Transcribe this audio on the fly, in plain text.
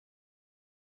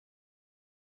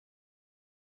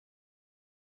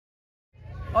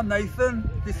I'm Nathan,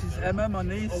 this is Emma, my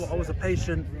niece. I was a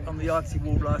patient on the Arctic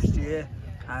ward last year,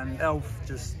 and Elf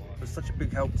just was such a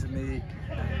big help to me.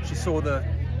 She saw the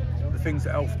things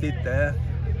that Elf did there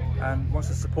and wants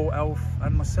to support Elf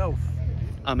and myself.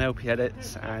 I'm LP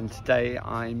Edits, and today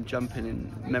I'm jumping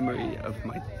in memory of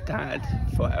my dad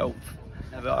for Elf.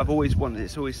 I've always wanted,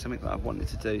 it's always something that I've wanted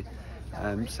to do,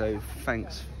 so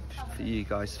thanks for you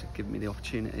guys for giving me the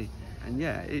opportunity. And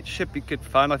yeah, it should be good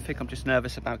fun. I think I'm just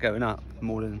nervous about going up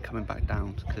more than coming back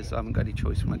down, because I haven't got any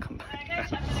choice when I come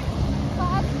back down.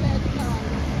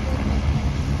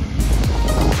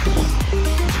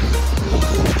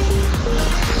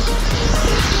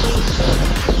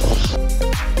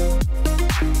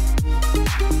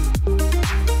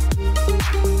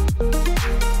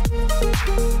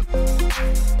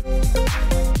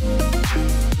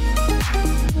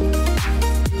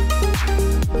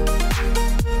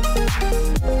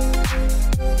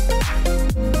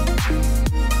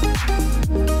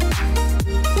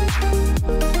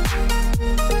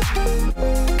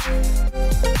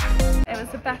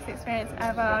 Best experience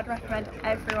ever. I'd recommend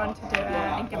everyone to do it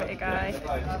and give it a go.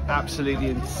 Absolutely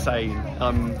insane.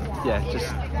 Yeah,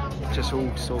 just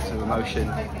all sorts of emotion.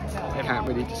 I can't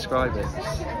really describe it.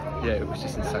 Yeah, it was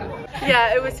just insane.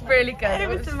 Yeah, it was really good. It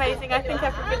was amazing. I think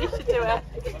everybody should do it.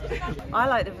 I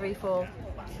like the free fall.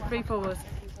 Free fall was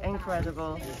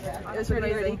incredible. It was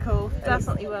really cool.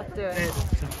 Definitely worth doing.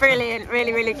 Brilliant,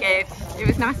 really good. It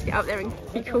was nice to get up there and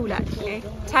be cool actually.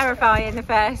 Terrifying the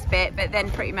first bit, but then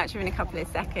pretty much within a couple of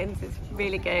seconds it's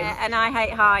really good. And I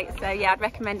hate heights, so yeah, I'd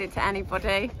recommend it to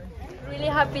anybody. Really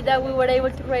happy that we were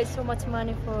able to raise so much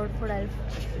money for Elf.